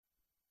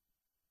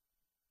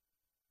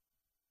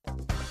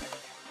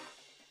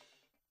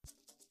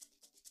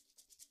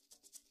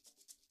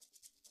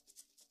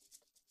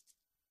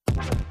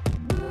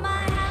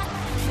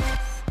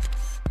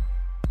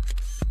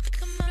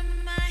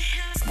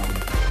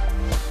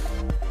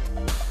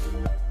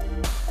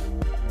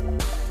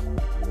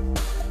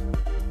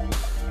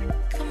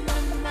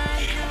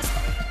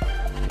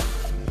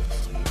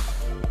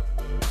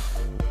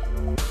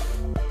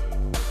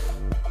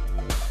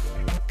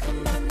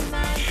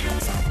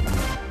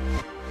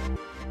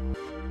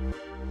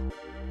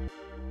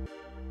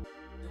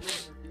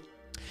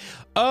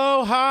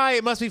Oh, hi.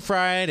 It must be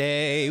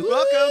Friday.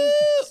 Welcome.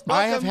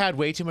 I have had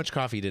way too much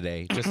coffee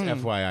today, just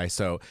FYI.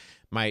 So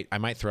I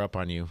might throw up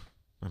on you.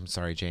 I'm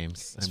sorry,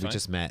 James. We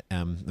just met.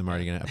 I'm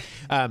already going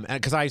to.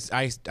 Because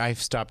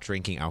I've stopped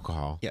drinking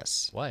alcohol.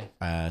 Yes. Why?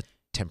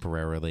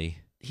 Temporarily.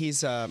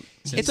 It's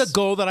It's a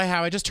goal that I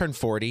have. I just turned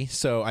 40,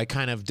 so I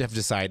kind of have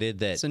decided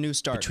that it's a new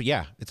start.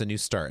 It's a new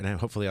start, and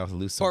hopefully I'll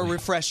lose some Or a weight.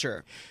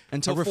 refresher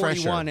until A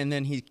refresher. 41, and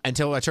then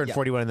Until I turn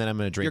 41, and then I'm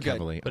going to drink You're good.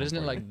 heavily. But isn't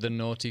it like the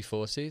naughty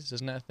 40s?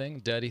 Isn't that a thing?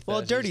 Dirty 30s,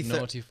 Well, dirty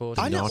naughty 40s.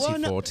 I know. Naughty well,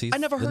 no, 40s. I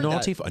never heard the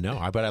naughty that.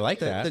 No, but I like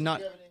that. The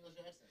not.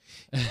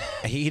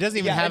 He doesn't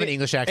even Yeah, have an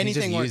English accent. He's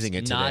just anything works. using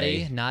it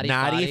Naughty, today.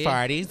 naughty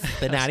farties.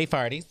 The naughty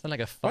farties. Sound like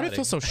a Why do I farting.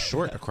 feel so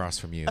short across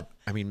from you?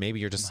 I mean, maybe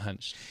you're just.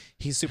 Hunched.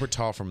 He's super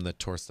tall from the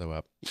torso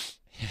up.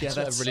 Yeah,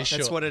 So that's really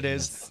short. what it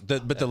is.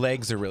 But the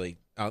legs are really.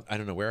 I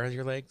don't know. Where are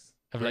your legs?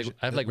 I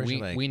have like Where's your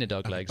leg? wiener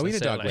dog legs. Oh, wiener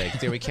Let's say it dog like-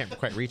 legs. Yeah, we can't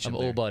quite reach I'm them.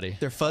 all there. body.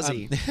 They're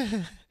fuzzy.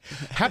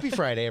 Happy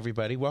Friday,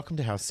 everybody. Welcome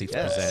to House Seats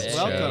Yes. Presents.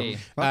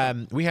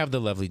 Welcome. Show. We have the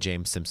lovely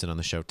James Simpson on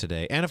the show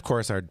today. And, of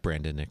course, our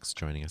Brandon Nix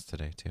joining us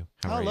today, too.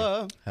 How are you?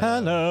 Hello.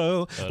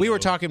 Hello. We were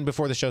talking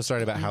before the show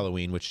started about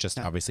Halloween, which just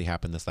obviously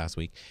happened this last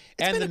week.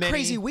 It's been a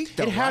crazy week,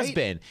 though, It has right?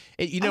 been.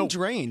 I'm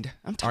drained.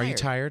 I'm tired. Are you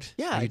tired?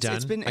 Yeah. Are you it's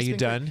done? been. Are you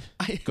done?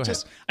 Go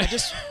ahead. I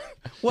just.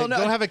 Well, no.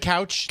 Go have a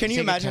couch. Can you Take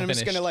a imagine? I'm just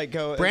finish. gonna like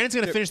go. Brandon's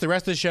going to finish the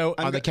rest of the show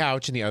on I'm the go-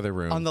 couch in the other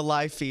room. on the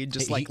live feed,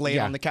 just like lay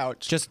yeah. on the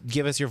couch. Just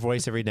give us your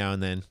voice every now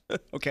and then.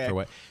 okay. For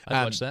what?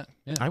 I'd watch that.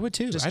 Yeah. I would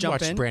too. Just I'd jump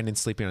watch in. Brandon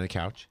sleeping on the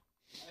couch.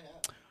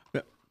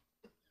 Yeah.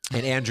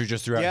 And Andrew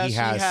just threw out. Yes, he he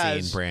has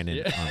has. seen Brandon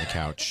on the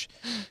couch.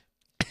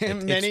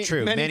 Many, it's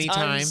true. Many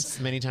times.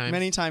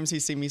 Many times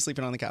he's seen me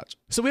sleeping on the couch.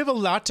 So we have a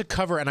lot to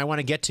cover, and I want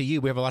to get to you.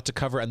 We have a lot to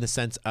cover in the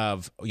sense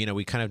of,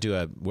 we kind of do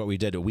what we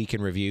did, a week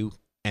in review,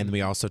 and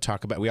we also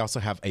we also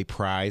have a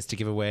prize to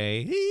give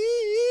away.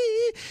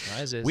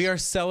 Prizes. We are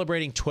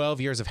celebrating 12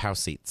 years of House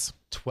Seats.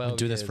 12 We've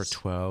been doing this for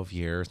 12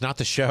 years. Not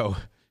the show.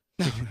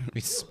 We'd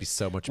be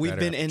so much better. We've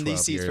been after in these 12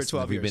 seats for years.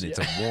 12 We've years. been. It's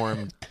a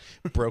warm,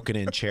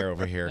 broken-in chair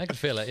over here. I can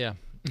feel it, yeah.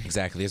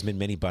 Exactly. There's been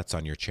many butts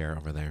on your chair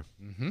over there.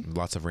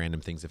 Lots of random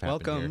things have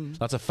happened here. Welcome.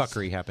 Lots of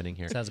fuckery happening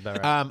here. Sounds about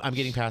right. I'm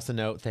getting past the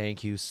note.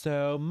 Thank you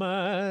so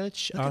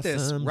much. Look at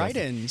this. Awesome.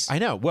 Write-ins. I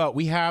know. Well,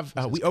 we have.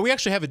 We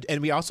actually have,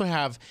 and we also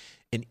have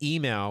an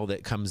email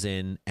that comes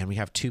in, and we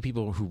have two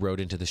people who wrote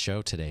into the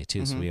show today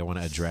too. So we want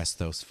to address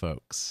those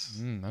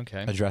folks.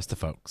 Okay. Address the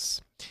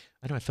folks.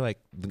 I know. I feel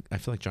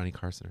like Johnny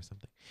Carson or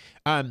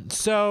something.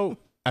 So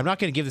I'm not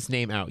going to give this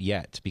name out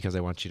yet because I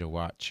want you to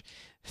watch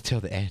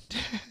till the end.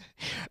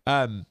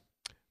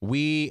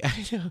 We're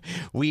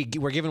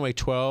giving away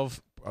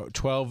 12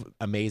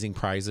 amazing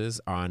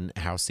prizes on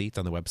House Seats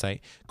on the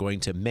website, going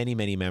to many,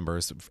 many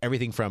members.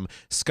 Everything from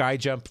Sky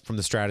Jump from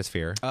the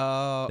Stratosphere.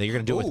 That you're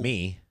going to do it with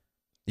me.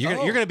 You're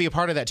going to be a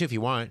part of that too if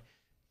you want.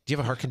 Do you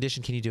have a heart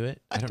condition? Can you do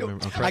it? I don't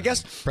remember. Okay.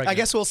 I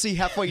guess we'll see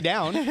halfway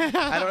down.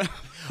 I don't know.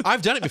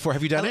 I've done it before.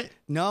 Have you done it?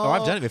 No. Oh,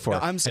 I've done it before. No,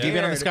 I'm Have you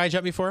been on the scared. Sky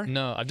Jump before?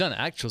 No, I've done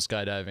actual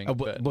skydiving. Oh,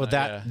 but well,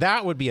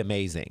 that would be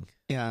amazing.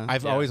 Yeah.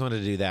 I've always wanted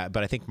to do that,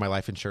 but I think my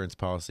life insurance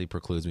policy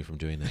precludes me from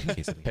doing that. In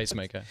case of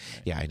pacemaker.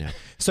 Yeah, I know.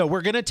 So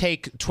we're going to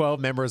take 12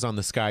 members on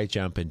the Sky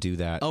Jump and do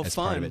that Oh, as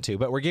part of fun. it too.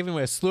 But we're giving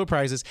away a slew of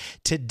prizes.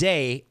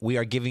 Today, we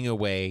are giving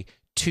away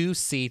 2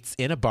 seats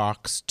in a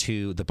box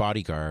to the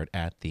Bodyguard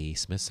at the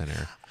Smith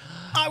Center.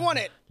 I want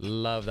it.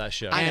 Love that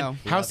show. I know.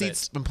 House Love it.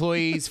 Seats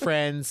employees,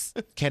 friends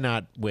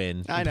cannot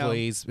win. I know.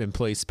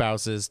 Employees,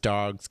 spouses,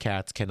 dogs,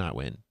 cats cannot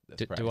win.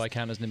 Do I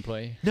count as an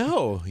employee?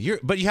 No,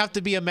 but you have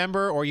to be a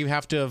member, or you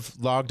have to have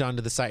logged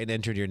onto the site and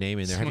entered your name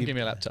in there. Someone give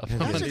me a laptop.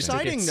 That's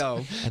exciting,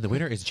 though. And the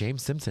winner is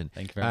James Simpson.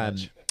 Thank you very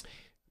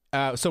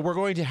much. So we're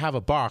going to have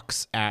a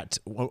box at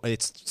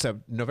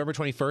November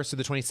 21st to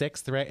the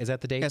 26th, right? Is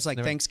that the date? It's like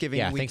November- Thanksgiving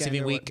Yeah, weekend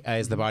Thanksgiving or week what?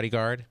 is the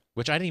Bodyguard,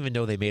 which I didn't even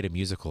know they made a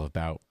musical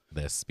about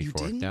this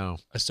before. didn't? No,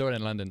 I saw it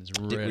in London. It's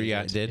really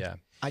yeah, good. it did? Yeah.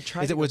 I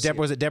tried. was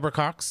it Deborah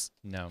Cox?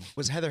 No.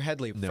 Was Heather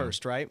Headley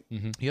first, right?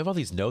 You have all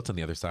these notes on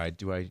the other side.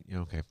 Do I?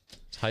 Okay.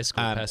 It's high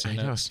school passing I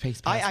know. notes.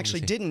 Space I passing, actually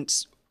let's see.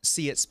 didn't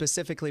see it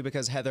specifically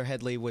because Heather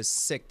Headley was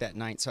sick that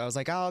night, so I was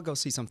like, I'll go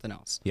see something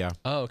else. Yeah.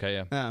 Oh, okay,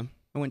 yeah.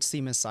 I went to see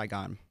Miss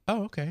Saigon.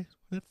 Oh, okay.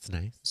 That's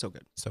nice. So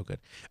good. So good.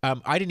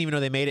 I didn't even know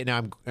they made it.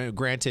 Now, I'm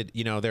granted,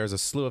 there's a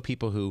slew of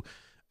people who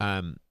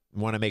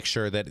want to make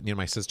sure that,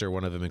 my sister,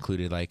 one of them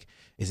included, like,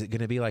 is it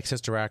going to be like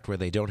Sister Act where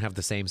they don't have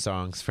the same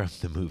songs from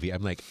the movie?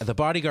 I'm like, The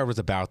Bodyguard was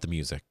about the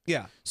music.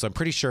 Yeah. So I'm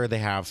pretty sure they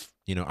have,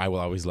 I Will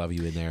Always Love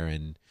You in there.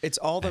 And It's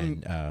all the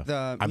And, the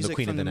I'm the music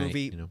Queen from of the the Night,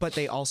 movie, but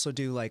they also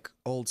do like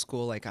old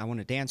school, like I Want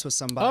to Dance with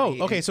Somebody.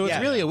 oh, okay. So it's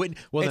Yeah. really a Whitney.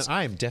 Well, It's- then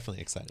I'm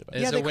definitely excited about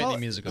it. It's they a Whitney call it-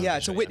 musical. Yeah,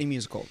 it's a Yeah. Whitney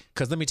musical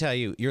Because let me tell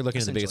you, you're looking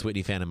at the biggest Essentially.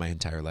 Whitney fan of my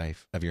entire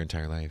life, of your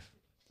entire life.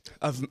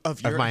 of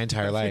my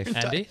entire life.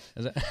 Andy?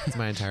 Is it? It's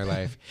my entire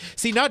life.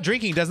 See, not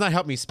drinking does not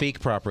help me speak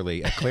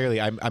properly. Clearly,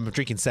 I'm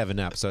drinking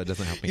 7-Up, so it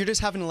doesn't help me. You're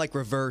just having to like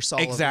reverse all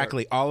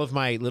Exactly. All of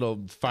my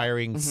little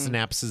firing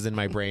synapses in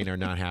my brain are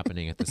not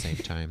happening at the same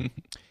time.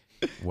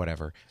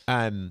 Whatever.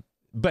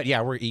 But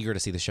yeah, we're eager to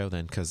see the show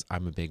then because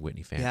I'm a big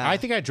Whitney fan. Yeah. I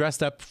think I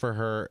dressed up for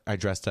her. I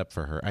dressed up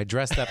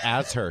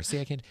as her. See,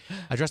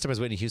 I dressed up as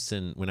Whitney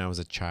Houston when I was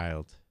a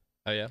child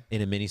Oh yeah.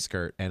 in a mini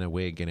skirt and a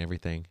wig and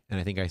everything. And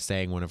I think I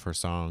sang one of her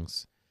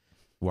songs,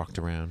 walked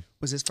around.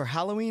 Was this for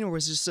Halloween or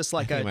was this just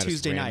like I think a I might have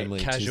Tuesday night? randomly-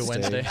 Casual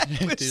Tuesday.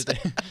 Wednesday. Tuesday.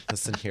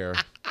 Listen here.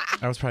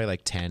 I was probably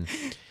like 10.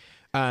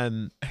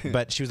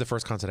 But she was the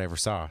first concert I ever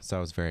saw, so I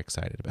was very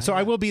excited about it. So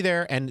I will be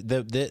there, and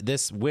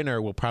this winner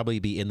will probably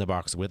be in the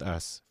box with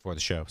us for the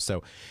show.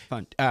 So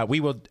Fun. We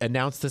will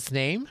announce this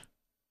name.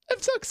 I'm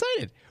so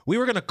excited. We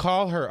were going to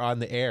call her on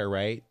the air,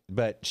 right?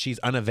 But she's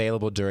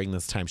unavailable during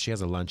this time. She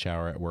has a lunch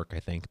hour at work, I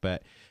think.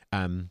 But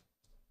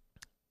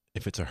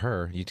if it's a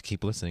her, you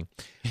keep listening.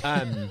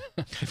 I've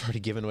already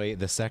given away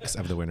the sex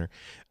of the winner.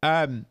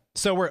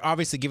 So we're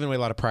obviously giving away a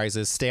lot of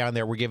prizes. Stay on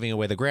there. We're giving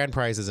away the grand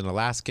prizes in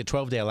Alaska,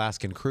 12-day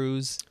Alaskan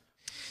cruise.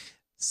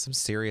 Some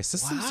serious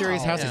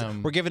houses.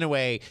 Damn. We're giving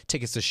away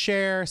tickets to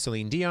Cher,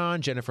 Celine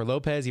Dion, Jennifer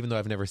Lopez, even though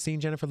I've never seen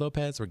Jennifer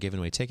Lopez. We're giving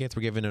away tickets.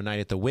 We're giving a night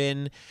at the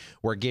Wynn.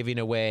 We're giving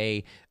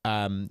away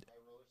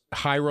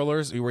high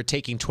rollers. We were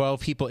taking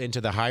 12 people into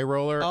the high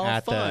roller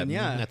at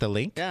the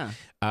link.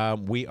 Yeah.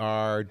 We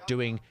are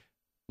doing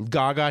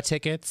Gaga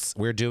tickets.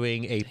 We're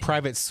doing a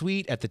private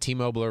suite at the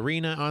T-Mobile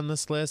Arena on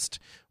this list.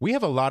 We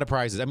have a lot of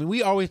prizes. I mean,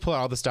 we always pull out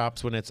all the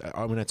stops when it's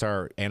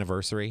our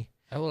anniversary.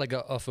 All I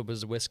got offered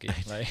was whiskey.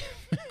 Like,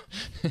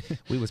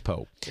 We was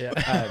Pope.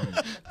 yeah.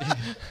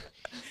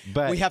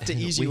 But We have to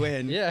ease you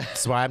in. Yeah.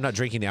 That's why I'm not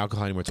drinking the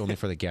alcohol anymore. It's only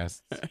for the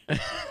guests.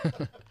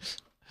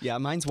 Yeah,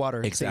 mine's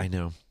water. I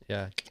know.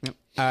 Yeah.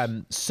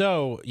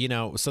 So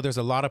there's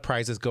a lot of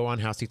prizes. Go on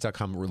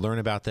houseseats.com, learn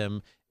about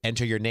them.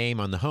 Enter your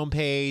name on the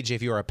homepage.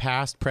 If you are a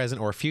past,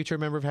 present, or future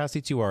member of House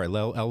Seats, you are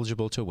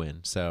eligible to win.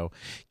 So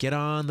get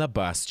on the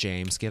bus,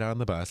 James. Get on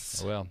the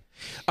bus. Well,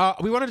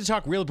 We wanted to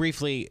talk real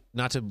briefly,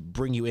 not to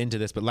bring you into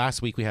this, but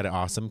last week we had an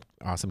awesome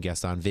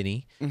guest on,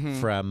 Vinny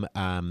from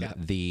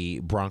the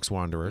Bronx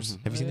Wanderers.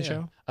 Have you seen the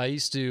show? I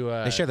used to.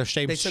 They share the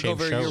same They took same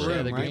over showroom. your room,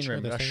 Yeah, the right? green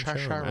room. The same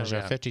showroom as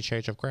Yeah. 50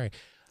 Shades of Grey.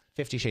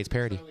 50 Shades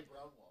parody.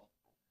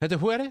 Is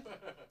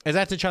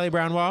that the Charlie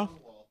Brown wall?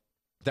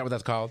 Is that what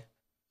that's called?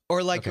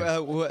 Or like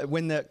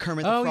when the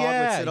Kermit the Frog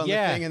would sit on the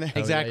thing and then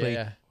exactly.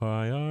 yeah.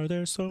 Why are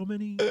there so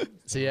many?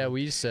 So yeah,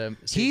 we used to.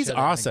 see He's each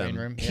other in the awesome. green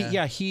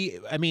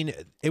room. I mean,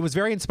 it was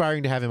very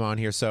inspiring to have him on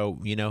here. So,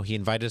 he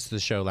invited us to the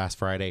show last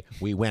Friday.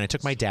 We went. I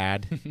took my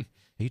dad.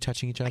 Are you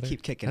touching each other? I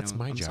keep kicking That's him.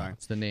 my I'm job. sorry.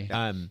 It's the knee.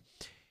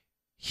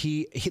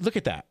 He look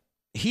at that.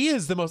 He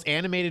is the most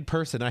animated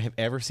person I have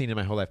ever seen in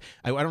my whole life.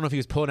 I don't know if he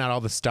was pulling out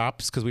all the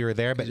stops because we were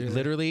there, but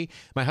literally,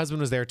 my husband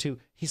was there too.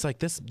 He's like,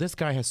 this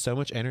guy has so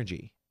much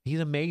energy. He's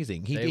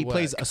amazing. He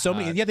plays work so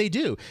many. hard. Yeah, they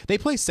do. They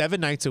play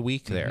 7 nights a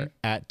week there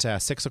at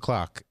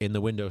 6:00 in the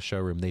window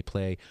showroom. They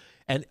play,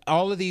 and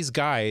all of these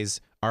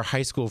guys are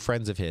high school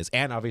friends of his,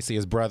 and obviously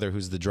his brother,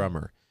 who's the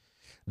drummer.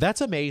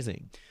 That's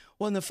amazing.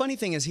 Well, and the funny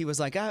thing is, he was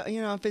like, I've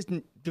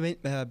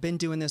been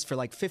doing this for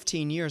like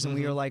 15 years. And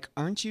we were like,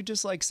 aren't you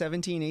just like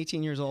 17,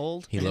 18 years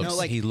old? He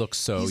looks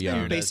so he's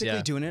young. been basically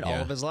Yeah. doing it all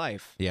Yeah. of his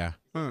life. Yeah.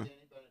 Huh.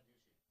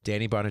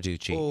 Danny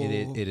Bonaducci. Oh,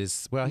 it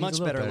is well, he's much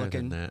a little better better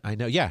looking. than that. I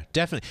know. Yeah,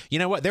 definitely. You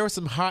know what? There were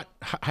some hot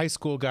high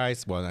school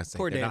guys. Well, I say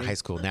Poor they're not Danny. high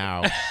school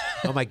now.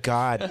 Oh my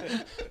God,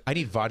 I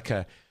need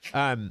vodka.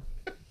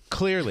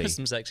 Clearly,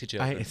 Some sexy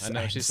children. I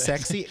know what she's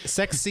saying.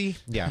 sexy.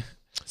 Yeah,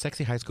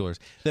 sexy high schoolers.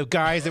 The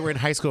guys that were in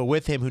high school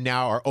with him, who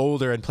now are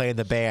older and play in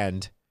the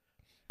band,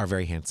 are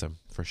very handsome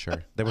for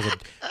sure.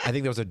 I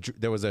think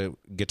there was a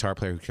guitar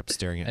player who kept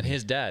staring at And me.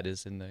 his dad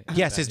is in the.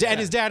 Yes, his dad. Yeah. And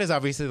his dad is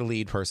obviously the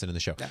lead person in the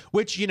show.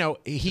 Which he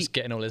Just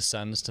getting all his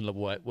sons to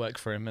work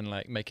for him and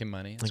like making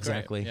money. It's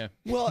Exactly. Great.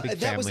 Yeah. Well, Big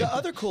that was family. the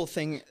other cool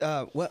thing.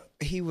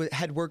 He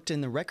had worked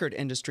in the record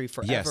industry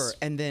forever, Yes.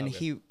 and then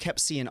he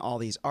kept seeing all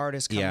these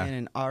artists come Yeah. in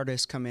and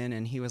artists come in,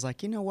 and he was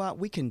like, you know what,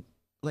 we can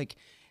like.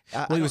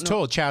 Well, he was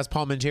told. Chaz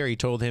Palminteri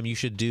told him you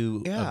should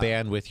do Yeah. a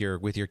band with your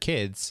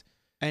kids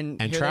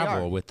and and here they are.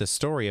 travel with the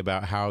story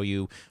about how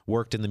you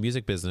worked in the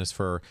music business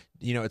for.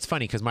 It's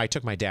funny because I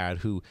took my dad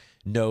who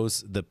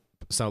knows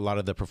a lot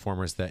of the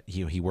performers that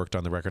he worked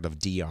on the record of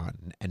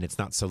Dion, and it's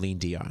not Celine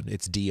Dion,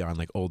 it's Dion,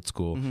 like old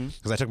school.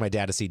 Because I took my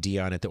dad to see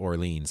Dion at the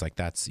Orleans, like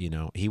that's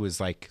he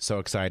was like so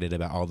excited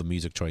about all the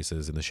music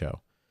choices in the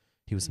show.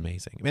 He was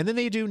amazing. And then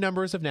they do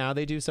numbers of now.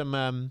 They do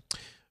some.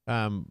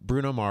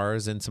 Bruno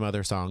Mars and some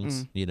other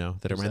songs,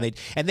 that are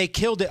and they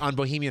killed it on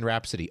Bohemian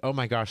Rhapsody. Oh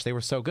my gosh, they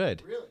were so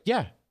good. Really?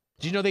 Yeah.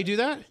 Did you know they do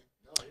that?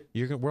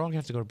 We're all gonna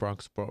have to go to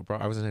Bronx.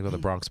 I was gonna go to the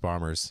Bronx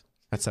Bombers.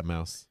 That's something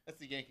else. That's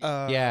the Yankees.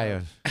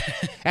 Yeah.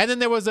 And then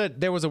there was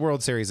a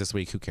World Series this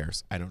week. Who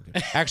cares? I don't.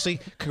 Actually,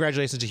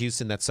 congratulations to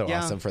Houston. That's so Yeah.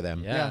 awesome for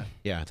them. Yeah.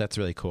 Yeah, that's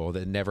really cool.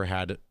 They never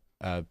had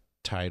a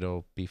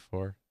title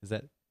before. Is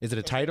it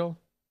a title?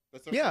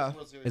 That's our Yeah. first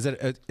World Series.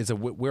 Is it a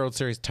World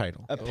Series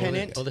title? A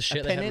pennant. All the shit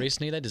a they had pennant.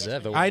 recently, they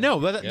deserve it. I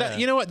know, but Yeah.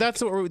 you know what?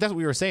 That's what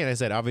we were saying. I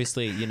said,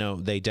 obviously,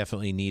 they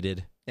definitely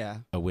needed Yeah.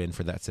 a win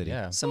for that city.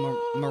 Yeah. Some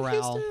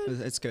morale.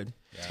 It's good.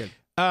 It's good.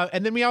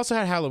 And then we also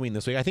had Halloween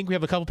this week. I think we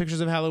have a couple pictures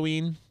of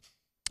Halloween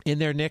in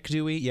there. Nick,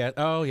 do we? Yeah.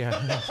 Oh,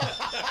 yeah.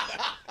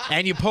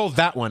 And you pulled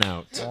that one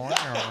out.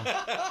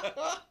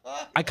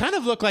 I kind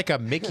of look like a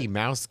Mickey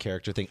Mouse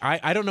character thing.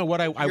 I don't know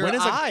what I Your went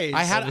as a, eyes.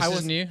 This I is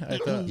was new. I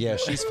thought. Yeah,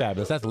 she's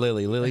fabulous. That's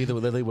Lily.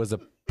 Lily was a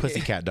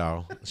pussycat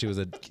doll. She was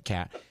a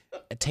cat.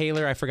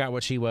 Taylor, I forgot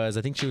what she was.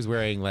 I think she was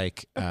wearing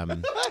like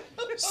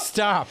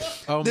stop.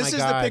 Oh This my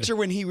is god. the picture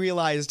when he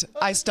realized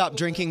I stopped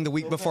drinking the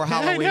week before I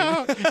Halloween.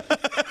 know. Is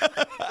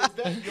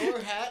that your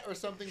hat or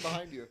something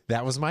behind you?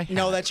 That was my hat.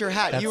 No, that's your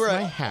hat. That's You were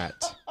my a-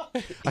 hat.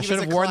 I was should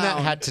a have worn that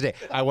clown. hat today.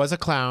 I was a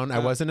clown. I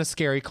wasn't a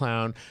scary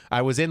clown.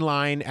 I was in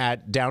line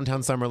at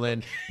downtown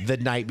Summerlin the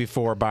night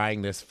before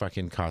buying this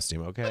fucking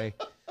costume. Okay,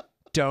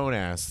 don't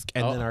ask.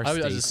 And then our I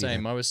was the Stacey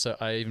same. there.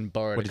 I even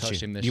borrowed What a did you-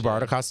 costume this you year.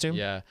 borrowed a costume?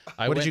 Yeah.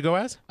 What did you go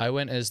as? I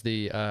went as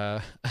the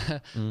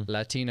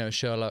Latino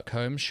Sherlock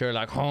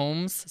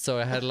Holmes. So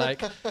I had like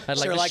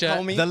Sherlock a shirt.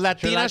 Homie? The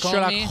Latina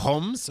Sherlock Homie.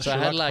 Holmes. So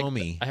Sherlock I had like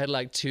Homie. I had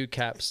like two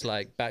caps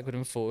like backward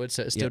and forward,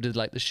 so it still Yep. did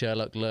like the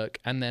Sherlock look,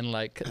 and then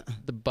like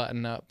the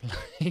button up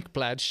like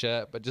plaid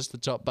shirt, but just the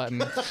top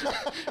button,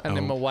 and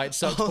then my white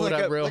socks pulled like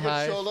up a- real like a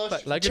high. cholo?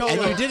 Like a Cholo. And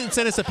cholo. you didn't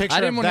send us a picture I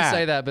didn't of want that. to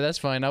say that, but that's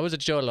fine. I was a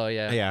cholo,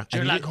 yeah. Yeah. And you,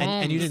 Sherlock didn't,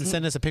 and you Holmes. didn't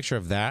send us a picture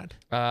of that.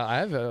 I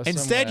have a Instead,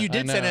 somewhere. you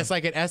did I send know. us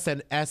like an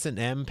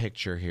S&M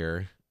picture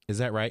here. Is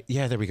that right?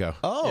 Yeah, there we go.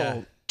 Oh,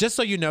 Yeah. Just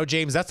so you know,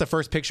 James, that's the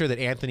first picture that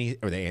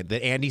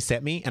that Andy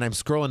sent me, and I'm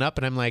scrolling up,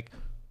 and I'm like,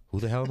 "Who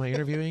the hell am I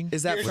interviewing?"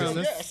 is that Here's from?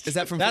 your guess. Is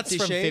that from That's 50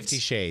 from Shades? 50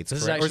 Shades, This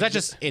is correct? Or is that actually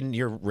just in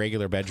your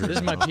regular bedroom? This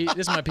is my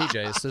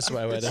PJs. This is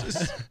what I wear.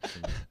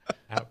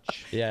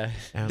 Ouch. Yeah.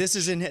 This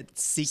is in his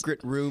secret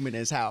room in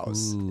his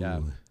house. Ooh.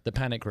 Yeah. The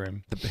panic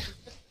room.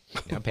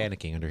 I'm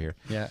panicking under here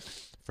Yeah.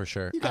 for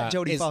sure. You got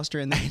Jodie Foster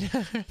in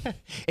there.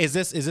 Is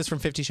this from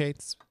 50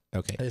 Shades?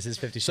 Okay. This is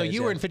 50 Shades. So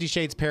you were yeah. in 50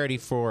 Shades parody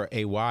for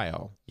a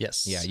while.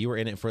 Yes. Yeah, you were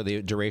in it for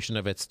the duration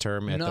of its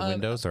term at the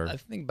Windows, or I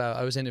think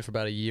I was in it for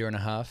about a year and a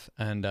half,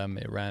 and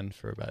it ran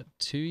for about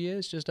 2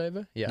 years, just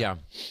over. Yeah.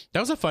 that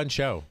was a fun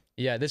show.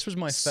 Yeah, this was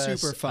my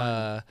first Super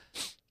fun.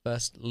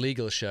 first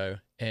legal show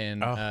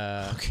in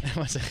okay.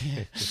 what's it?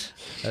 That's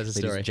a Ladies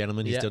story. and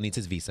gentlemen, he Yeah. still needs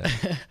his visa.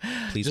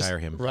 Please Just hire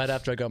him. Right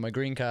after I got my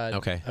green card,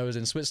 Okay. I was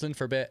in Switzerland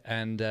for a bit,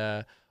 and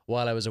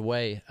while I was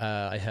away,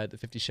 I heard that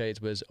 50 Shades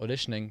was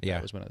auditioning. Yeah.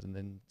 That was when I was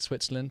in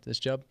Switzerland, this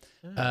job.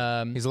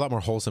 He's a lot more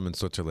wholesome in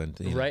Switzerland,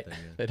 you know, Right. than-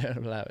 They don't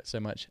allow it so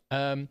much.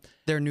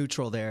 They're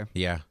neutral there.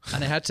 Yeah.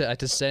 And I had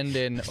to send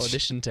in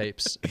audition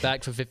tapes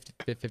back for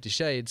 50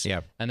 Shades.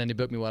 Yeah. And then he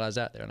booked me while I was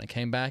out there. And I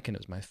came back, and it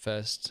was my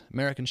first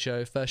American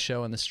show, first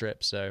show on the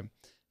Strip. So,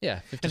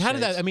 yeah. 50 And how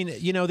did Shades. that? I mean,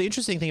 you know, the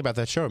interesting thing about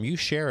that show, you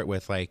share it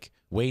with like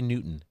Wayne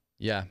Newton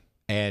Yeah.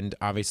 and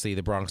obviously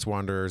the Bronx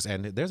Wanderers,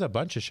 and there's a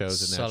bunch of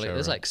shows in that Solid. show.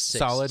 There's right? like six.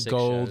 Solid six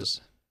Gold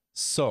shows.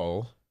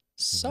 Soul.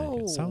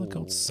 Solid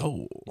Gold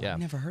Soul. Yeah. I've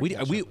never heard. We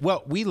that we show.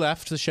 well we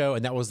left the show,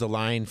 and that was the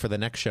line for the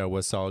next show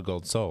was Solid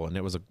Gold Soul, and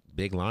it was a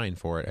big line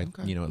for it. And,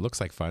 Okay. you know, it looks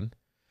like fun.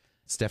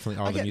 It's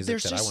definitely all I the get- music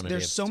there's that I just want to.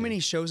 there's so many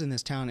shows in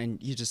this town,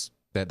 and you just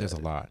That there's a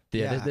lot.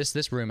 Yeah. Yeah.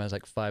 This room has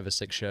like 5 or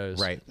 6 shows.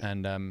 Right.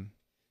 And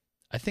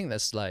I think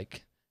that's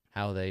like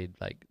how they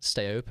like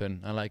stay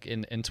open. And like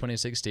in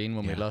 2016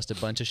 when we Yeah. lost a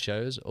bunch of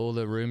shows, all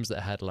the rooms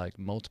that had like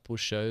multiple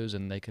shows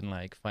and they can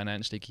like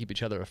financially keep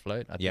each other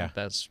afloat, I Yeah. think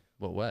that's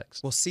what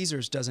works. well,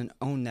 Caesars doesn't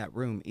own that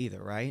room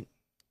either, right?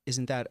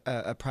 Isn't that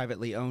a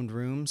privately owned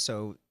room?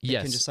 So they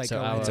Yes, can just like so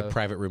go our- in. It's a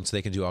private room, so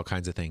they can do all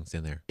kinds of things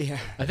in there. Yeah.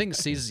 I think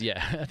Caesars,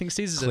 I think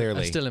Caesars are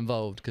Clearly. still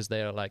involved because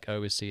they are like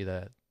oversee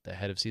the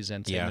head of Caesars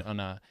Entertainment on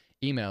our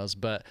emails.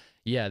 But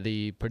yeah,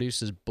 the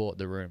producers bought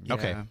the room.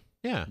 Okay. Yeah.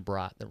 Yeah.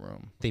 Brought the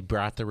room. They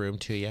brought the room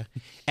to you,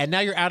 and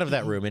now you're out of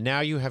that room, and now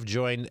you have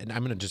joined. And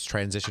I'm going to just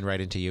transition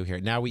right into you here.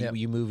 Now Yep.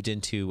 you moved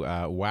into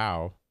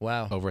WoW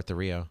Wow. over at the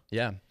Rio.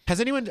 Yeah. Has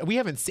anyone? I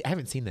haven't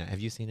seen that. Have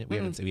you seen it? We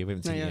haven't. We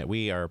haven't seen Not it yet. yet.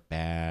 We are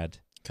bad.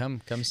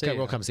 Come see Okay, it.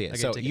 we'll come see I it. get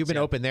So tickets, you've been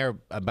yeah. open there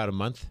about a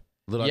month,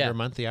 a little Yeah. under a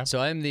month, yeah. So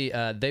I'm the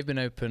they've been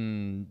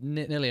open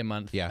nearly a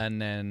month, Yeah.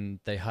 and then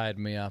they hired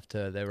me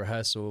after their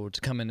rehearsal to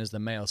come in as the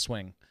male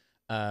swing,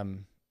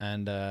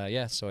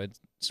 so I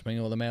swing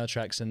all the male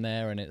tracks in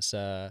there, and it's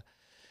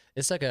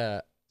like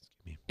it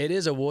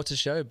is a water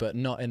show, but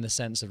not in the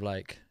sense of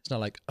like it's not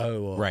like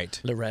or Right.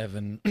 Le Rev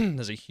and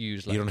there's a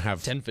huge like You don't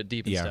have- 10 foot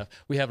deep and yeah. stuff.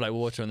 We have like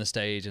water on the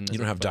stage, and You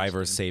don't have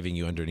divers And saving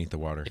you underneath the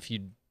water. if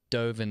you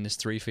dove in this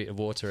 3 feet of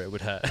water, it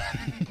would hurt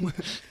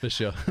for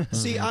sure.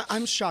 See,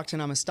 I'm shocked and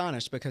I'm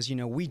astonished because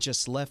we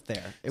just left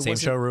there. It Same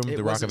wasn't- showroom it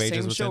the Rock was of the Ages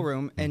same was in?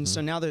 showroom, and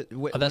so now that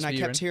when that's I what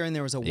you're kept in? hearing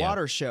there was a Yeah.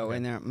 water show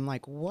in there, I'm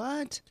like,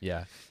 what?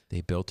 Yeah,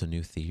 They built a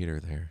new theater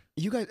there.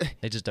 You guys,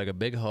 they just dug a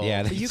big hole.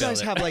 Yeah, they you filled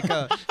guys it. have like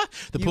a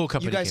The you- pool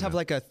company. You guys came have out.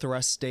 like a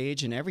thrust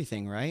stage and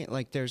everything, right?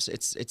 Like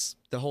it's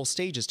the whole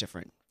stage is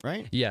different,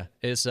 right? Yeah,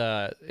 it's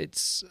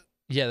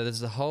there's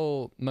the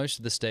whole most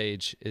of the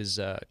stage is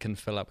can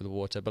fill up with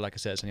water, but like I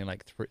said, it's only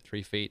like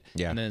 3 feet.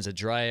 Yeah. And then there's a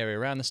dry area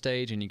around the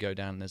stage, and you go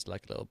down. And there's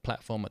like a little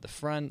platform at the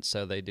front,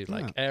 so they do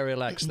like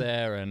aerial acts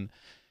there, and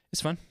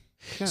it's fun.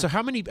 So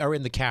how many are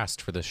in the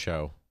cast for this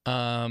show?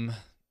 Oh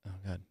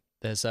god,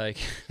 there's like,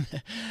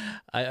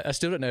 I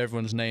still don't know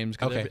everyone's names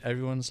because Okay.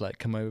 everyone's like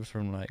come over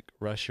from like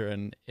Russia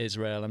and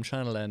Israel. I'm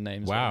trying to learn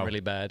names. But Wow. I'm really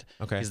bad.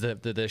 Okay.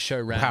 Because the show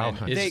ran.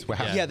 Wow. In They, Wow.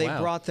 yeah, they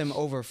wow. brought them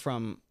over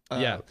from.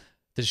 Yeah.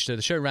 The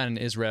show ran in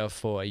Israel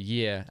for a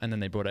year and then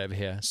they brought it over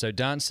here. So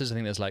dancers, I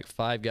think there's like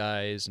 5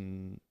 guys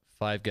and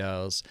 5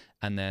 girls,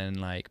 and then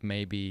like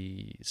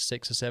maybe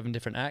 6 or 7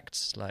 different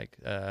acts, like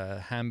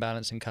hand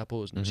balancing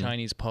couples and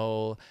Chinese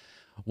pole.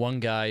 One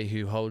guy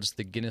who holds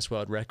the Guinness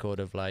World Record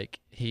of like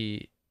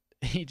he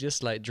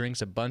just like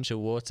drinks a bunch of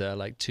water,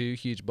 like 2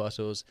 huge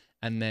bottles,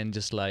 and then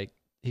just like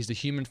he's the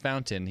human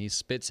fountain. He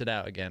spits it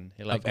out again.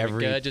 He like Of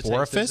every regurgitates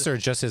orifice or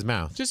just his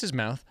mouth? just his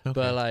mouth, Okay.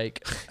 but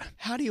like.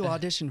 How do you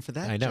audition for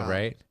that? I know, job?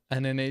 right?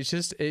 And then it's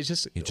just You all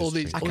just these, drink all it.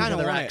 these I kinda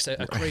other want acts,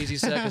 a crazy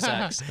circus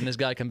acts, and this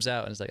guy comes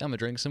out and it's like, I'm gonna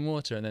drink some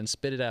water and then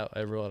spit it out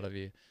over all of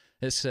you.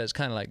 It's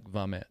kind of like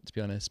vomit, to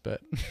be honest,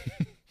 but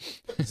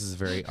This is a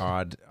very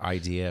odd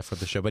idea for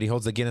the show, but he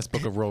holds the Guinness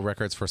Book of World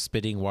Records for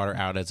spitting water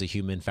out as a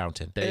human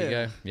fountain. there you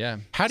go. Yeah,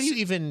 How do you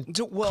even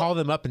well- call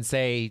them up and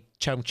say,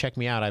 check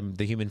me out, I'm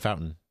the human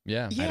fountain?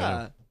 yeah.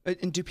 Yeah.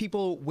 And do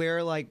people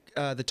wear like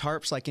the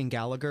tarps like in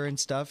Gallagher and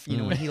stuff? You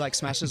know, when he like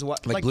smashes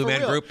what Like Blue for Man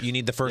real. Group, you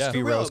need the first Yeah.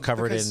 few For real, rows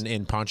covered because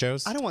in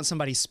ponchos? I don't want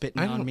somebody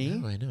spitting I on don't me.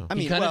 know, I know. I He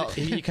mean, kind well, of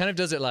he kind of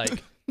does it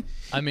like,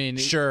 I mean,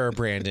 Sure,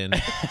 Brandon.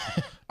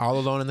 All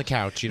alone on the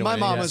couch. You don't my want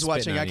mom anyone was spitting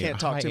watching. I on you. can't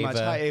talk Hi, too much.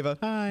 Ava. Hi, Ava.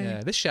 Hi.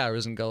 yeah, this shower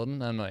isn't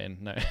golden. I'm not in.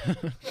 No.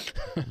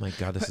 Oh my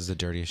God, this is the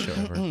dirtiest show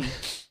ever.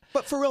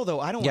 But for real though,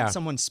 I don't Yeah. want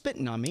someone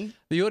spitting on me.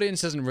 The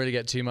audience doesn't really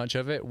get too much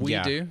of it. We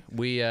Yeah. do.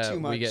 We Too we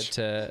much. get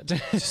to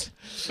just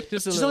a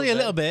Just little only a bit.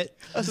 little bit.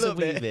 A little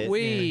bit.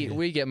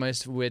 We get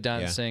most. We're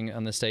dancing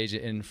on the stage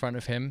in front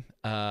of him.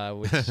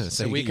 Which,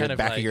 So, we you get your kind of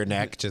back like, of your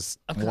neck, just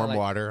I'm kinda, warm like,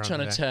 water. on trying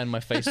the to back. turn my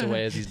face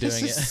away as he's doing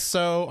This is it.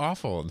 so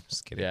awful. I'm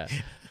just kidding. Yeah,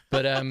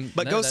 but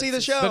But no, go see the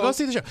that's- show. But go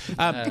see the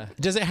show.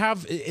 Does it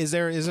have? Is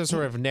there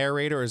sort of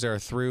narrator? Or is there a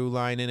through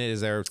line in it? Is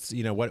there?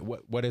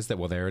 What is that?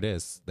 Well, there it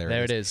is. There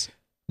it is.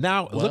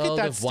 Now look at World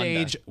that of Wonder.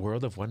 stage.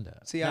 World of Wonder.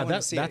 See, I Now, wanna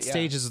that see that it, yeah.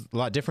 stage is a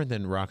lot different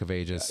than Rock of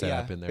Ages set Yeah,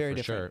 up in there very for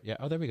different. sure. Yeah.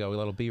 Oh, there we go. A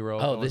little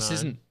B-roll. Oh, going this on.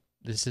 isn't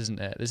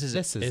it. This is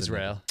This is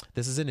Israel.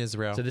 This is in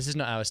Israel. So this is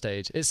not our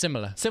stage. It's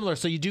similar. Similar.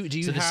 So you do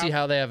you So to have? see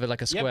how they have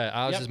like a square.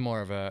 Ours yep. is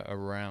more of a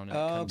round. And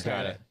it Oh, comes okay.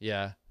 out. Got it.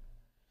 Yeah.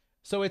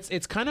 So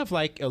it's kind of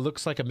like it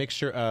looks like a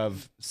mixture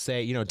of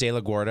say De La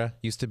Guardia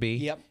used to be.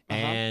 Yep.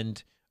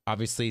 And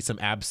obviously some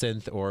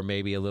absinthe or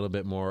maybe a little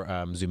bit more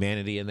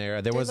Zumanity in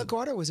there. There De was La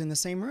Guardia was in the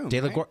same room.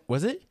 De La right? Guardia.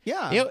 Was it?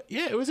 Yeah.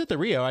 Yeah, it was at the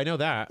Rio. I know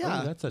that.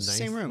 Yeah, Oh, that's a nice.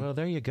 same room. Well,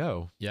 there you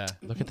go. Yeah.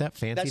 Look at that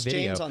fancy That's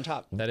video. James on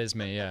top. That is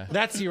me. Yeah.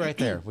 That's you right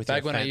there. With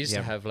Back your when I fan- used to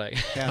yeah. have like.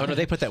 Oh no,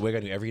 they put that wig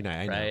on you every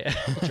night. I know. Right.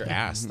 Look at your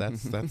ass.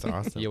 That's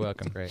awesome. You're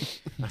welcome.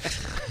 Great.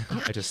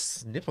 I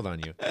just nippled on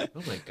you.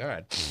 Oh my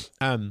god.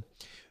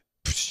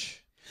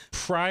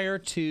 Prior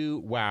to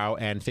WoW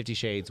and 50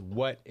 Shades,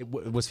 what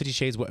was 50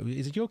 Shades? What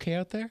is it? You okay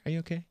out there? Are you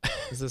okay?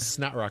 This is a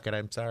snot rocket.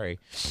 I'm sorry.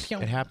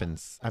 It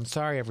happens. I'm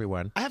sorry,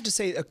 everyone. I have to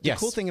say, the Yes.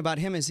 cool thing about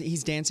him is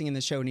he's dancing in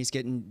the show and he's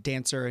getting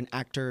dancer and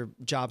actor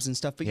jobs and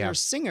stuff. But Yeah. you're a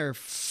singer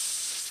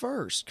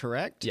first,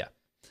 correct? Yeah.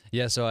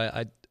 Yeah. So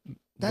I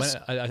That's-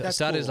 I that's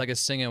started cool. as like a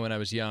singer when I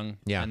was young,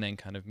 Yeah. and then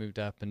kind of moved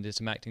up and did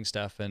some acting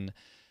stuff. And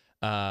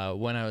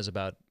when I was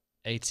about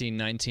 18,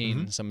 19,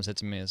 Mm-hmm. someone said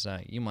to me, "It's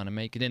like you want to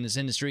make it in this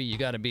industry, you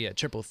got to be a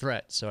triple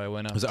threat." So I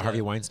went up. Was it to-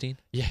 Harvey Weinstein?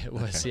 Yeah, it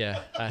was.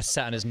 Yeah, I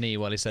sat on his knee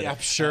while he said I'm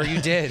it. sure you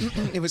did.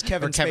 It was or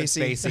Kevin Kevin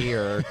Spacey. Spacey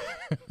or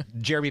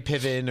Jeremy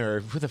Piven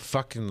or who the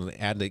fuck can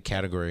add the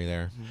category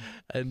there?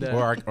 And,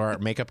 Or our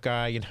makeup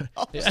guy,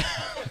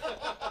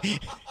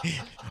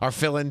 Our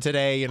fill-in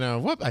today,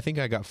 whoop, I think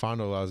I got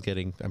fondled while I was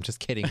getting, I'm just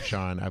kidding,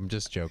 Sean. I'm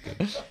just joking.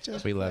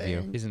 We love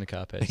you. he's in the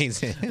carpet.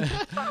 He's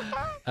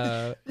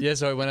Yeah,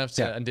 so I went up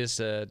to Yeah. and did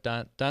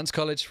dance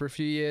college for a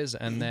few years,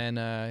 and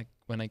then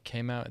when I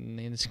came out in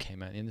the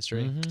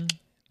industry,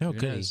 Oh, Who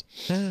goody.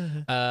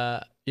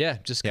 yeah,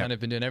 just Yeah. kind of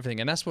been doing everything,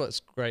 and that's what's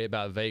great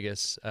about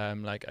Vegas.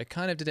 Like I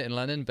kind of did it in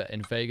London, but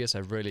in Vegas,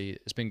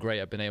 it's been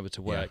great. I've been able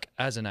to work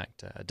as an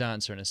actor, a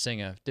dancer, and a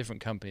singer,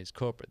 different companies,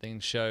 corporate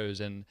things, shows,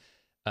 and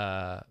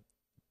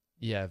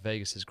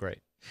Vegas is great.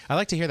 I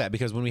like to hear that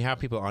because when we have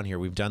people on here,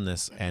 we've done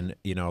this, and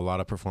a lot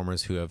of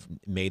performers who have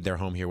made their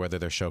home here, whether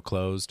their show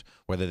closed,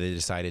 whether they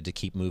decided to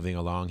keep moving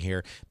along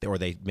here, or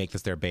they make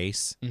this their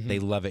base, they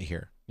love it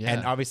here. Yeah.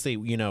 And obviously,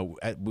 we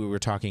were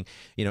talking,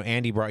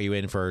 Andy brought you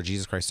in for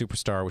Jesus Christ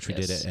Superstar, which we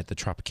did Yes. at the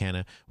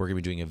Tropicana. We're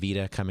going to be doing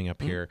Evita coming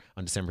up here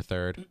on December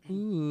 3rd.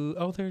 Ooh,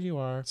 oh, there you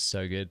are.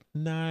 So good.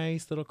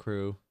 Nice little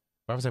crew.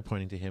 Why was I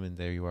pointing to him and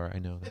there you are? I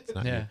know that's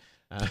not Yeah. you.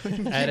 I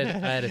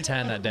had a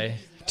tan that day.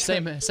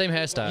 Same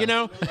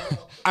hairstyle.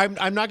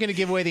 I'm not going to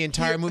give away the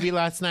entire movie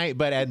last night,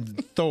 but at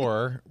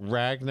Thor,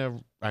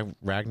 Ragnarok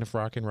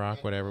and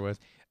Rock, whatever it was,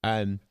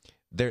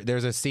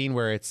 there's a scene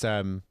where it's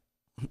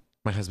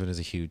my husband is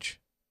a huge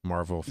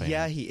Marvel fan.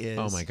 Yeah, he is.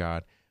 Oh my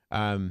god.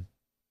 I'm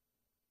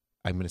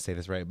going to say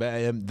this right, but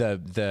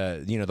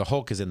the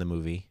Hulk is in the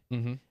movie,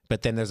 Mm-hmm.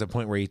 but then there's a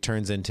point where he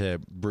turns into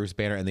Bruce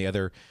Banner and the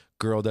other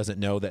girl doesn't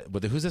know that.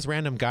 But who's this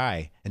random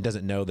guy and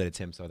doesn't know that it's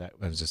him? So that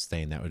I was just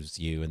saying that was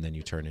you, and then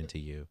you turn into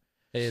you.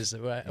 Is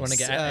when I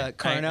get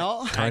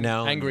Carnell.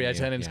 Carnell. angry, I yeah,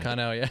 turn into yeah.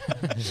 Carnell.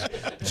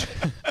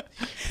 Yeah.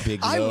 Big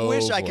I low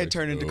wish I could voice.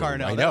 turn into Oh, Carnell.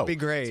 I That'd know. be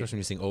great. Especially when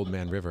you sing Old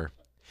Man River.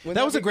 Wouldn't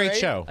That was be a great great?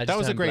 show. I That just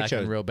was a turned great black show.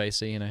 and real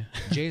bassy, you know.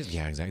 Jay's,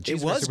 yeah, exactly. It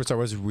Jay's was- Superstar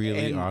was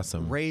really And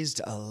awesome. Raised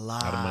a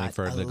lot of money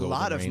for the Golden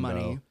lot of Rainbow.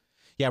 money.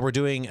 Yeah, we're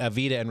doing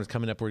Vita, and we're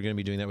coming up. We're going to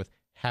be doing that with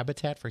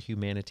Habitat for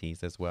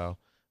Humanities as well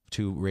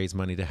to raise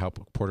money to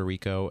help Puerto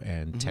Rico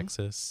and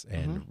Texas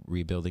and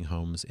rebuilding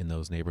homes in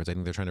those neighborhoods. I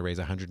think they're trying to raise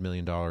 $100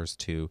 million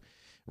to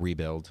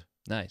rebuild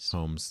Nice.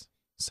 homes.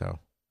 So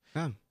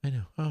Yeah. I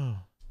know.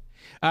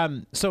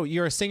 Oh, so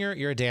you're a singer,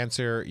 you're a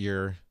dancer,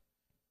 you're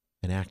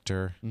an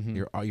actor, Mhm.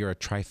 you're a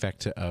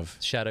trifecta of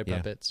Shadow yeah.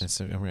 puppets. That's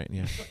all right.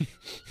 Yeah.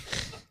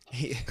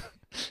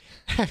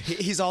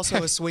 He's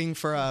also a swing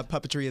for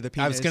puppetry of the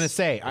penis. I was gonna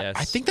say, I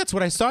Yes. think that's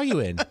what I saw you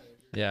in.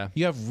 Yeah.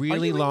 You have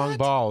really you in long that?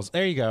 balls.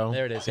 There you go.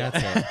 There it is, yeah.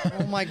 That's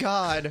Oh my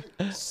God.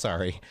 it.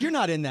 Sorry. You're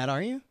not in that,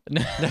 are you?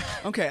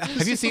 Okay.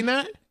 Have you seen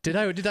that? Did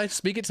I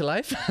speak it to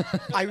life?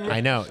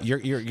 I know you're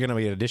gonna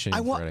be auditioning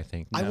I want- for it. I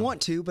think. I No.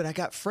 want to, but I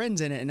got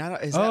friends in it, and I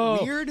don't. Is Oh.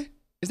 that weird?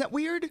 Is that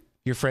weird?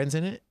 Your friend's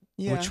in it.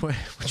 Yeah. Which one?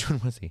 Which one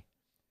was he?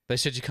 They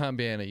said you can't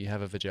be in it. You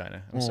have a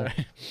vagina. I'm Oh.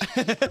 sorry.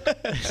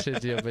 They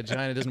said your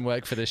vagina doesn't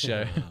work for this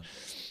show.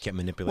 Can't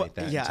manipulate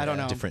Well, that. yeah, into I don't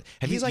know. Different.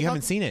 Have He's you? like, You I'll-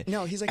 haven't seen it?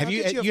 No, he's like, Have I'll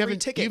you? get you a you free haven't.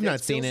 ticket. You've It not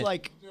seen feels it.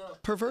 like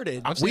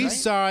perverted. We right?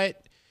 saw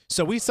it.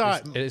 So we saw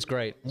it. It is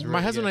great. It's My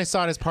really husband and I good.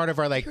 saw it as part of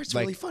our It's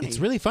really funny. It's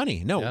really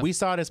funny. No, Yeah. we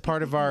saw it as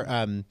part of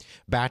our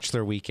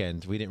bachelor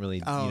weekend. We didn't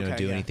really Oh, okay,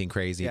 do yeah. anything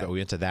crazy, Yeah. but we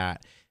went to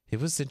that. It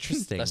was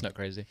interesting. That's not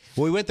crazy.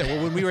 Well, we went there.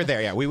 Well, when we were there,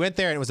 yeah, we went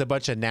there, and it was a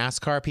bunch of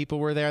NASCAR people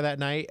were there that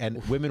night,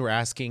 and women were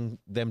asking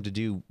them to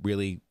do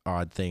really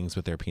odd things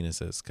with their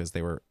penises because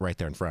they were right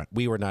there in front.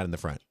 We were not in the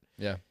front.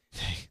 Yeah.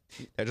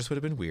 That just would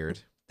have been weird.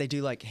 They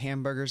do like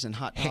hamburgers and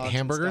hot dogs.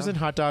 Hamburgers and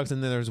stuff. hot dogs,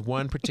 and then there's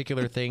one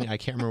particular thing I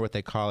can't remember what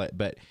they call it,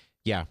 but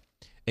yeah,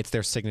 it's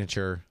their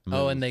signature. Move.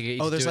 Oh, and they get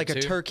you Oh, to there's do like it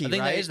a too. turkey, I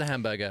think right? that is the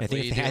hamburger. I where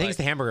think you it's, do, I think it's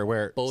the hamburger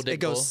where bull dick It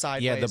goes bull.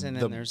 sideways, yeah, and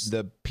then there's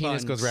the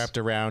penis goes buns. wrapped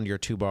around your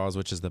two balls,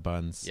 which is the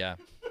buns. Yeah.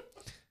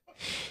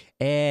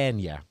 And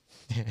yeah,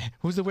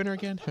 who's the winner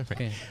again?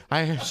 Okay.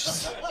 I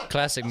just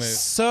Classic move.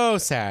 so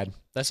sad.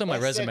 That's on my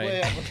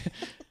resume.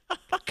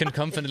 Can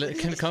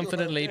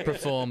confidently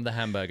perform the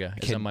hamburger.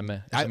 It's on my,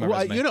 it's on my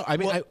resume. You know, I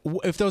mean,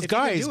 Well, if those if you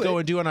can guys do go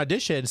it- and do an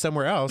audition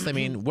somewhere else, I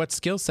mean, what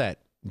skill set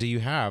do you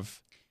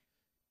have?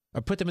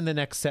 Or put them in the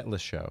next set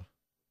list show.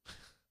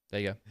 There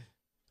you go.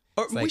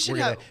 Or like we should we're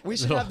gonna-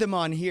 have have them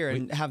on here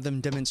and have them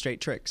demonstrate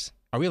tricks.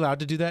 Are we allowed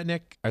to do that,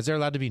 Nick? Is there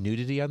allowed to be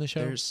nudity on the show?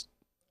 There's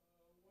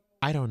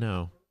I don't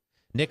know.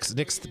 Nick's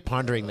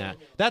pondering that.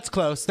 That's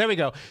close. There we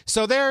go.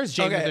 So there's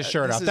James Okay, with his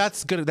shirt this off. is-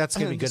 That's good. That's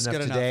gonna be good this is enough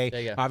good enough. today.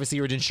 There you go. Obviously,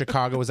 you were in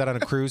Chicago. Was that on a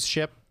cruise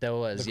ship? There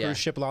was, The yeah. cruise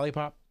ship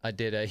lollipop. I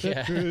did, The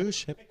yeah. cruise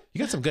ship. You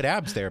got some good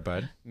abs there,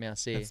 bud.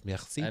 Merci. That's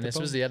merci. And this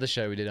was the other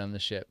show we did on the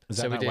ship. Is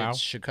so that we not did WoW?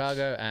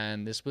 Chicago,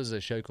 and this was a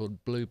show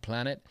called Blue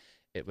Planet.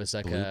 It was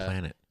like Blue a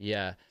Planet.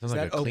 Yeah. Sounds is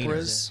like that a cleaner.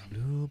 Oprah's?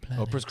 Blue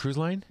Planet. Oprah's cruise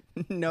line.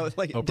 No,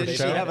 like Oprah's did she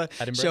show? have a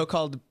Edinburgh? show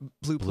called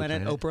Blue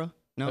Planet? Planet? Oprah?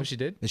 No, Oh, she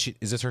did.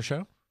 Is this her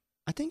show?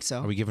 I think so.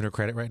 Are we giving her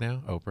credit right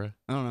now? Oprah.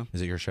 I don't know.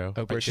 Is it your show?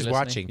 Oprah, if she's you're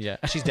watching. listening.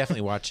 Yeah. She's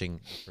definitely watching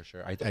for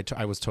sure.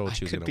 I was told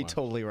she I was could going be to watch.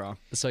 totally wrong.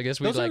 So I guess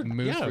we Those like are-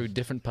 moved yeah. through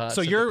different parts.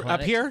 So of the you're up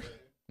planet. here.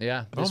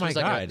 Yeah. Oh This my was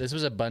like God. this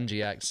was a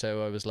bungee act.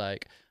 So I was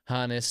like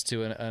harnessed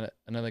to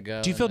another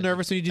girl. Do you and, feel like,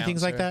 nervous when you do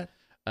things like bouncer.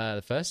 that?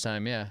 The first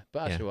time, yeah.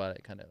 But Yeah. after a while,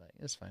 it kind of like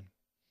it's fine.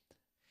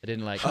 I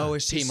didn't like Oh,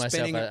 is she pee myself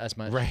spinning- as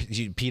much. Right.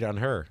 You peed on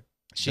her.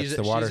 She's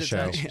That's the water she's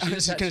show. attached- I she's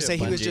was attached going to say a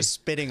he was bungee. just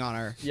spitting on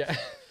her. Yeah.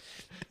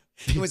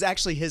 It was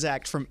actually his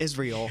act from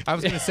Israel. I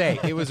was going to say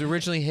it was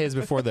originally his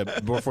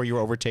before you were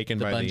overtaken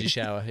The by bungee the.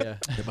 shower. Yeah.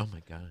 Oh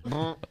my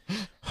god.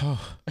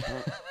 Oh,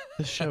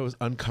 this show is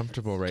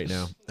uncomfortable right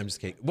now. I'm just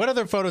kidding. What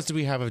other photos do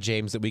we have of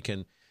James that we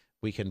can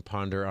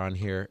ponder on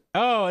here?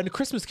 Oh, and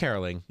Christmas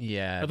caroling.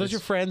 Yeah. Are those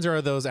your friends or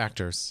are those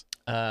actors?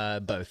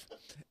 both?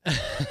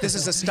 This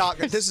is a stock.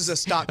 This is a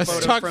stock A photo.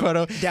 stock from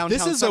photo. Downtown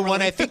This is the one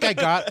Summerlin. I think I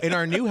got in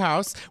our new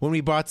house when we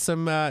bought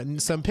some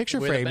picture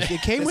With a frames. ba-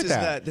 It came This with is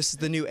that. this is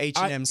the new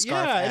H&M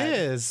scarf. Yeah, ad. it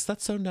is.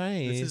 That's so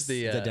nice. This is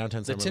the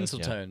downtown the Summerlin, tinsel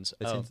yeah. tones.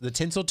 The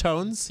tinsel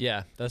tones.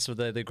 Yeah, that's what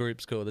the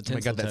group's called. The Oh my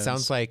tinsel god, that tones.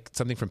 sounds like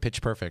something from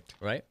Pitch Perfect.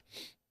 right.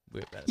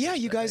 Yeah,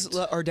 you guys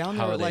are down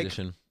there Holiday like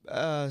edition.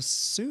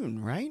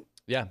 soon, right?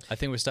 Yeah, I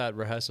think we start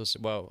rehearsals.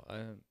 Well,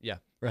 yeah,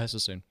 rehearsal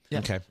soon.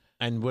 Okay.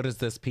 And what is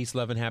this? Peace,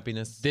 love, and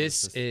happiness.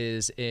 This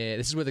is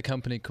with a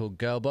company called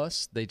Girl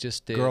Boss. They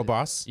just did Girl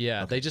Boss.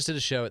 Yeah, they just did a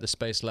show at the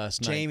Space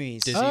last night.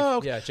 Jamie's. Dizzy, Oh,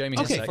 okay. yeah, Jamie's.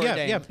 Okay. for a Yeah.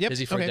 Dame. Yeah. Yep.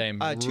 Dizzy for okay. a Dame.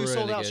 Two really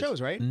sold out good.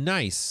 shows, right?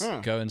 Nice. Huh.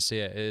 Go and see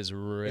it. It is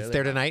really. It's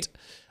there tonight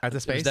at the It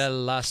was space. there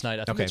last night.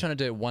 I think Okay. they're trying to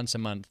do it once a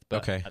month,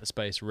 but Okay. at the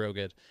space, real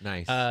good.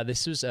 Nice.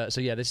 This was this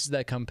is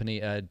their company.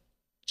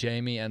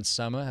 Jamie and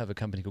Summer have a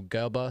company called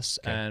Girl Boss,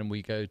 Okay. and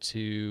we go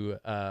to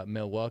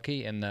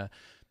Milwaukee in the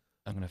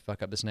I'm gonna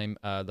fuck up this name.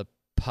 The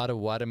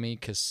Potawatomi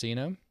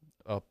Casino.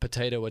 or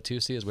Potato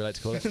Watusi, as we like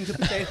to call it. The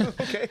potato.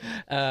 Okay.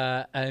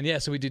 And yeah,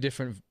 so we do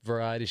different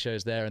variety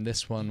shows there, and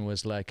this one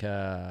was like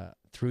a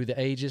through the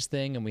ages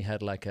thing, and we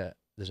had like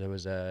there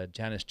was a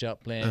Janis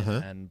Joplin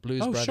and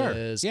Blues Oh, sure.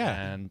 Brothers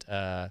Yeah. and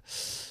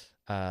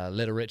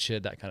Little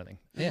Richard, that kind of thing.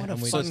 Yeah, What a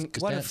and we fun,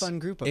 just what a dance. fun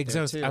group up I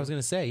there was too. going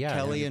to say, yeah.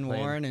 Kelly you and played.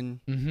 Warren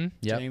and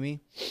Yep. Jamie.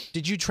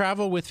 Did you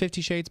travel with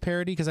 50 Shades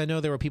parody? Because I know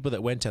there were people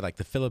that went to like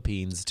the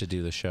Philippines to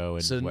do the show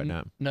and So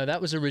whatnot. no,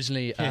 that was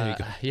originally There you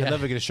go. yeah. I'd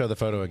love to show the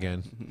photo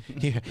again.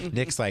 Yeah,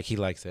 Nick's like he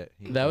likes it.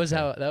 That was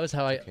how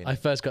Okay. I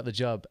first got the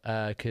job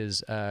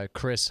because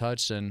Chris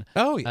Hodgson.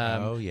 Oh,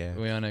 oh yeah.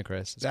 We all know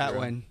Chris. It's That great.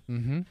 one.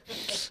 Mm-hmm.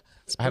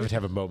 I have to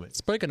have a moment. It's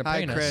probably gonna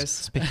Hi, pain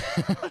us. Chris.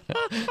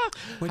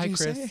 What Hi, did you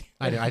Chris. say?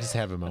 I just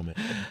have a moment.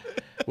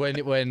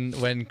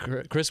 When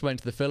Chris went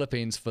to the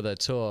Philippines for their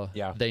tour,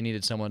 Yeah. they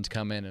needed someone to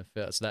come in and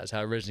fill. So that's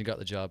how I originally got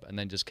the job, and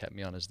then just kept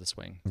me on as the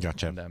swing.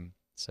 Gotcha. And,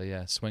 so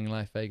yeah, Swing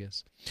Life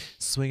Vegas.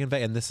 Swing and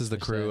and this is the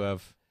Which, crew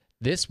of.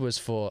 This was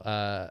for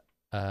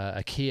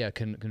a Kia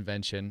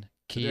convention.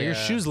 Kia. Your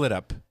shoes lit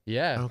up.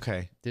 Yeah,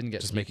 Okay. didn't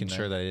get Just heat making in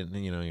sure there. that I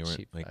didn't, you weren't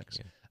Cheap like. fucks.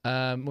 yeah.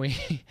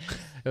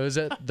 It was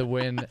at the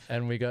Wynn,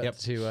 and we got Yep.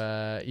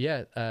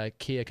 to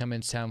Kia come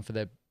into town for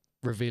their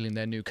revealing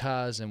their new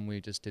cars, and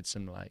we just did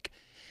some like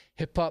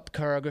hip hop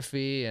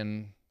choreography,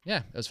 and yeah,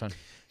 it was fun.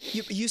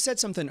 You said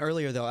something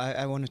earlier, though.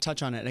 I want to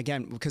touch on it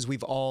again because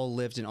we've all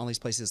lived in all these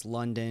places: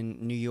 London,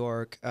 New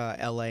York,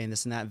 LA, and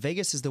this and that.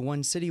 Vegas is the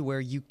one city where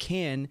you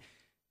can,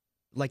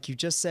 like you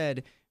just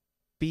said,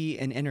 be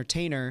an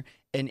entertainer,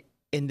 and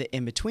in the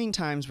in between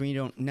times when you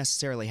don't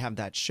necessarily have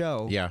that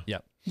show, Yeah.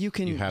 you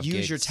can You have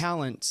use your gigs.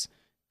 talents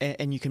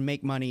and you can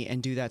make money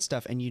and do that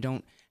stuff, and you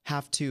don't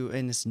have to.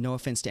 And it's no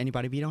offense to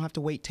anybody, but you don't have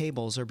to wait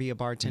tables or be a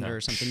bartender No.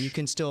 or something. You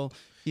can still,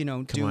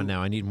 Come do. on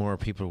now. I need more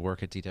people to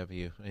work at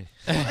DW.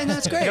 And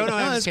that's great. No, No,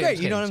 I'm that's just kidding, great.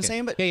 just You know kidding, what I'm just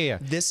saying? But Yeah.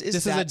 this is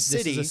This that is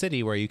city. a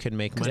city where you can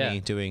make money Yeah.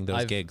 doing those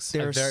I've- gigs. I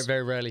There's- very,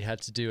 very rarely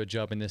had to do a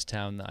job in this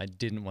town that I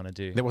didn't want to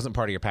do. That wasn't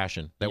part of your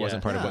passion. That Yeah.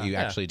 wasn't part of what you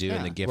Yeah. actually do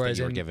and the Yeah. gift Whereas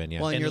that you were in- given.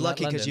 Yeah. Well, and In you're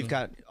lucky because London- you've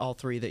got all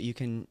three that you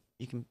can.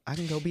 I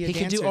can go be a He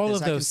dancer. can do at all this,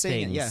 of I can those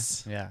sing,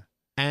 things. Yeah. Yeah,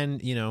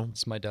 And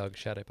it's my dog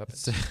Shadow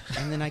Puppets.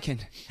 And then I can.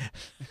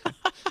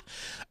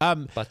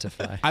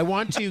 Butterfly. I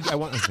want to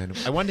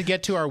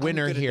get to our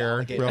winner good at here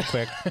alligator. real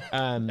quick.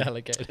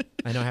 Alligator.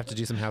 I know I have to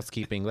do some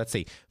housekeeping. Let's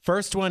see.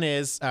 First one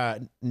is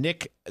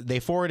Nick.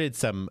 They forwarded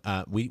some.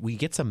 We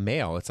get some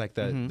mail. It's like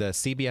the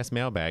CBS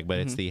mailbag, but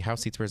it's the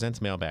House Seats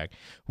Presents mailbag.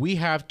 We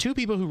have two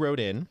people who wrote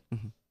in.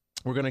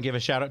 We're going to give a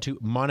shout out to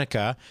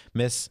Monica,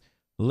 Miss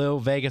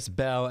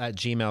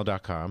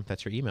LilVegasBell@gmail.com.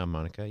 That's your email,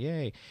 Monica.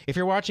 Yay. If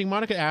you're watching,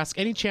 Monica asks,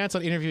 any chance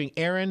on interviewing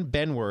Aaron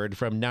Benward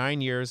from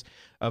 9 years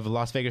of a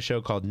Las Vegas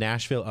show called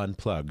Nashville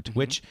Unplugged,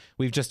 which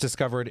we've just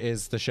discovered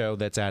is the show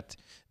that's at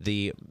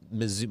the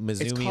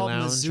Mizumi called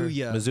Lounge.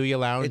 Mizuya. Mizuya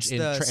Lounge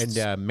It's in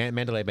the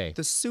Mandalay Bay.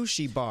 The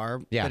sushi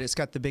bar, Yeah. but it's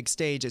got the big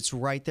stage. It's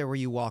right there where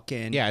you walk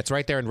in. Yeah, it's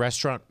right there in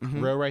restaurant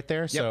row right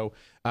there. So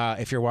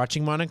if you're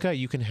watching, Monica,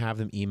 you can have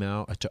them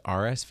email to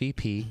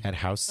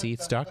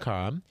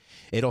rsvp@houseseats.com.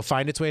 It'll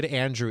find its way to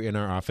Andrew in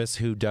our office,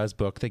 who does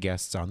book the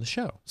guests on the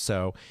show.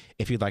 So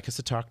if you'd like us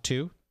to talk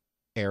to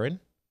Aaron,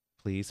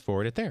 please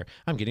forward it there.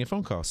 I'm getting a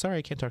phone call. Sorry,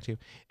 I can't talk to you.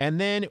 And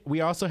then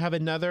we also have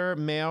another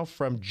mail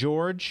from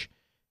George.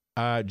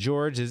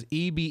 George is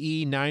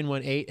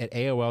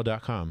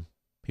ebe918@aol.com.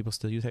 People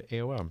still use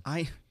AOL.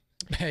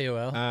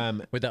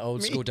 AOL. With that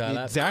old school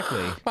dial-up.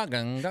 Exactly.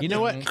 You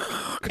know what?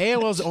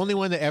 AOL's the only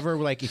one that ever,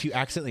 like, if you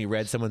accidentally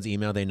read someone's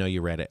email, they know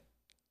you read it.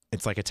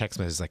 It's like a text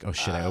message, like, oh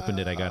shit, I opened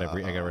it, I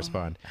gotta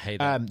respond. I hate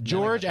that.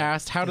 George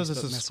asked, how does a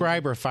Facebook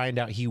subscriber find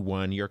out he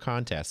won your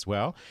contest?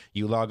 Well,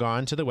 you log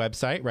on to the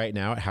website right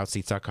now at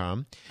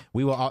houseseats.com.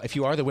 We will, if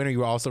you are the winner, you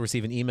will also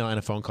receive an email and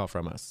a phone call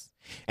from us.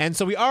 And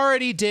so we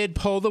already did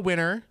poll the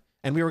winner,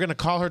 and we were going to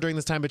call her during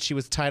this time, but she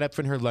was tied up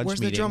in her lunch Where's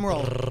meeting. the drum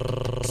roll?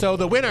 So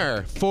the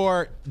winner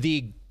for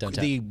the Don't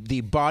tap.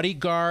 the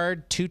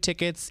Bodyguard 2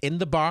 tickets in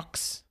the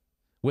box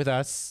with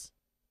us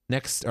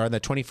next, or on the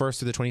 21st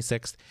through the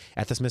 26th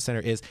at the Smith Center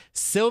is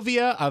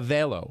Sylvia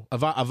Avano.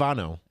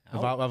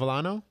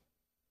 Avellano?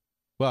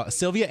 Well,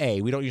 Sylvia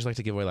A. We don't usually like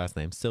to give away last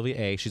names. Sylvia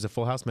A. She's a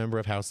Full House member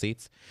of House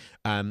Seats.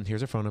 Here's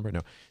her phone number.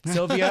 No.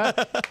 Sylvia,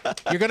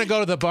 you're going to go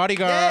to the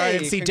Bodyguard Yay,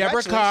 and see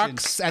Deborah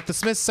congratulations. Cox at the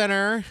Smith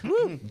Center.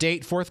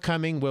 Date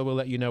forthcoming. We'll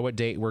let you know what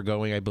date we're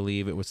going. I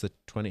believe it was the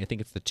 20. I think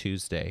it's the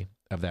Tuesday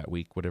of that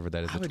week, whatever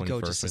that is, I the would 21st.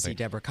 go just to I see think.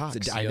 Deborah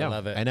Cox. I You'll know.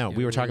 love it. I know. We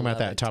were You'll talking about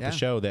that love at top of it. the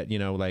show that,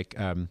 like,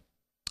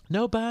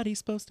 nobody's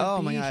supposed to Oh,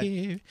 be my God.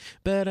 here,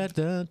 but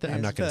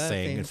I'm not going to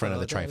sing in front of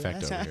the There's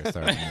trifecta nothing over here.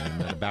 Sorry, I'm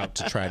not about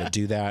to try to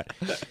do that.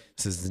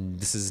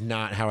 This is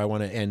not how I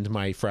want to end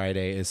my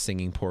Friday, is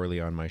singing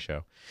poorly on my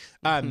show.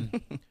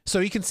 So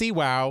you can see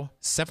WoW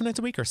 7 nights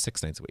a week or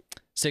 6 nights a week?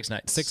 6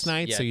 nights. 6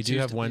 nights. Yeah, So you do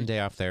have Tuesday- one day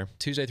off there.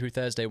 Tuesday through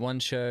Thursday, 1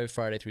 show.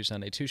 Friday through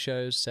Sunday, 2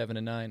 shows. 7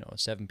 and 9, or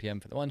 7 p.m.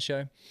 for the 1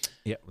 show.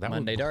 Yeah,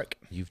 Monday dark.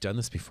 You've done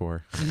this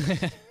before.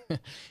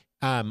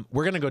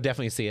 We're gonna go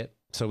definitely see it.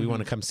 So we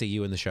want to come see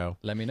you in the show.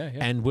 Let me know.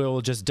 Yeah. And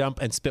we'll just dump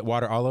and spit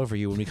water all over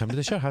you when we come to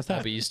the show. How's I'll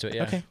that? be used to it.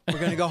 Yeah. Okay. We're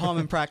going to go home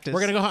and practice. We're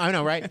going to go home. I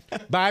know, right?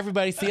 Bye,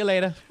 everybody. See you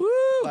later. Woo!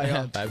 Bye,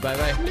 y'all.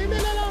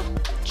 Bye.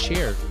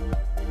 Cheers.